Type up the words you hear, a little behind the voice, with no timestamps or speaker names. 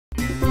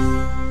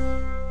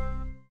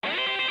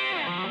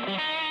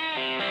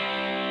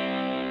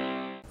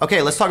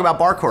Okay, let's talk about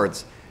bar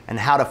chords and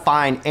how to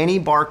find any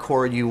bar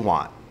chord you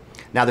want.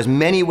 Now there's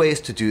many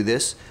ways to do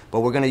this,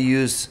 but we're gonna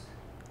use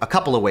a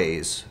couple of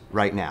ways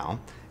right now.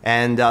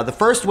 And the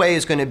first way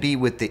is gonna be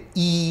with the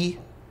E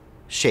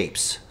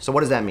shapes. So what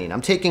does that mean?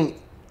 I'm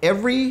taking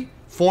every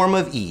form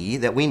of E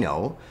that we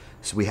know.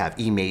 So we have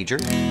E major,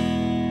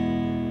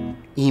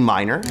 E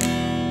minor,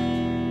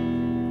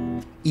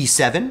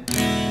 E7,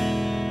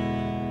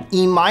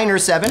 E minor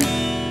 7,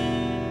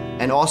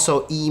 and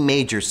also E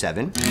major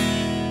 7.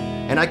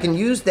 And I can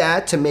use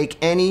that to make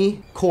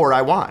any chord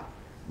I want,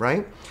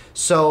 right?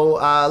 So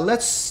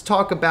let's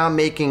talk about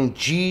making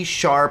G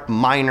sharp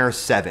minor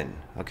 7.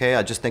 Okay,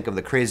 I'll just think of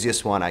the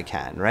craziest one I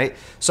can, right?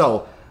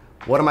 So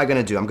what am I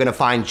gonna do? I'm gonna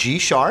find G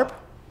sharp.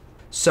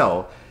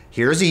 So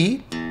here's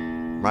E,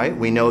 right?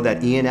 We know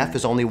that E and F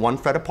is only 1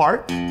 fret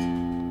apart.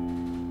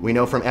 We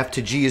know from F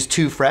to G is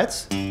 2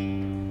 frets.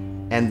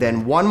 And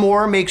then one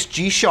more makes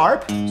G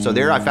sharp. So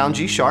there I found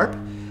G sharp.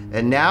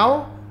 And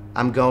now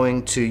I'm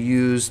going to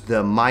use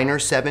the minor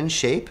 7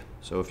 shape.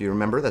 So if you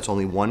remember, that's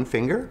only 1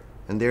 finger.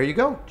 And there you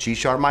go, G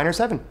sharp minor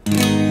 7.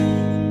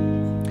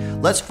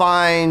 Let's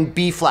find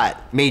B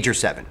flat major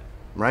 7,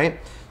 right?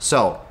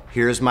 So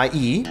here's my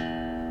E,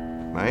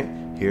 right?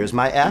 Here's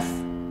my F,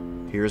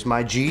 here's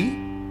my G,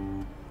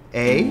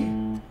 A,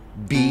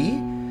 B.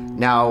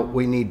 Now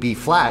we need B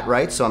flat,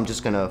 right? So I'm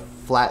just gonna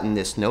flatten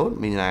this note,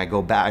 meaning I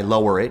go back, I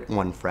lower it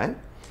 1 fret.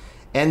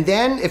 And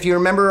then if you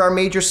remember our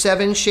major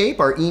 7 shape,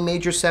 our E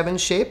major 7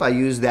 shape, I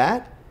use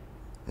that.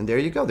 And there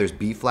you go, there's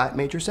B flat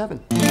major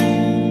 7.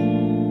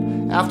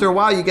 After a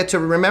while, you get to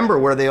remember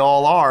where they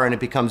all are and it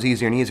becomes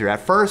easier and easier.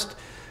 At first,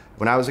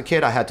 when I was a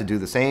kid, I had to do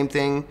the same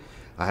thing.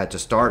 I had to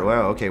start,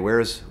 well, okay,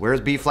 where's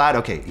B flat?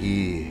 Okay,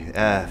 E,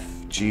 F,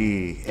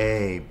 G,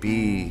 A,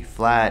 B,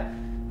 flat,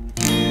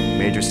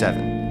 major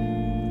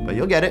 7. But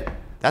you'll get it.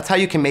 That's how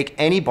you can make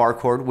any bar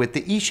chord with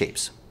the E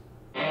shapes.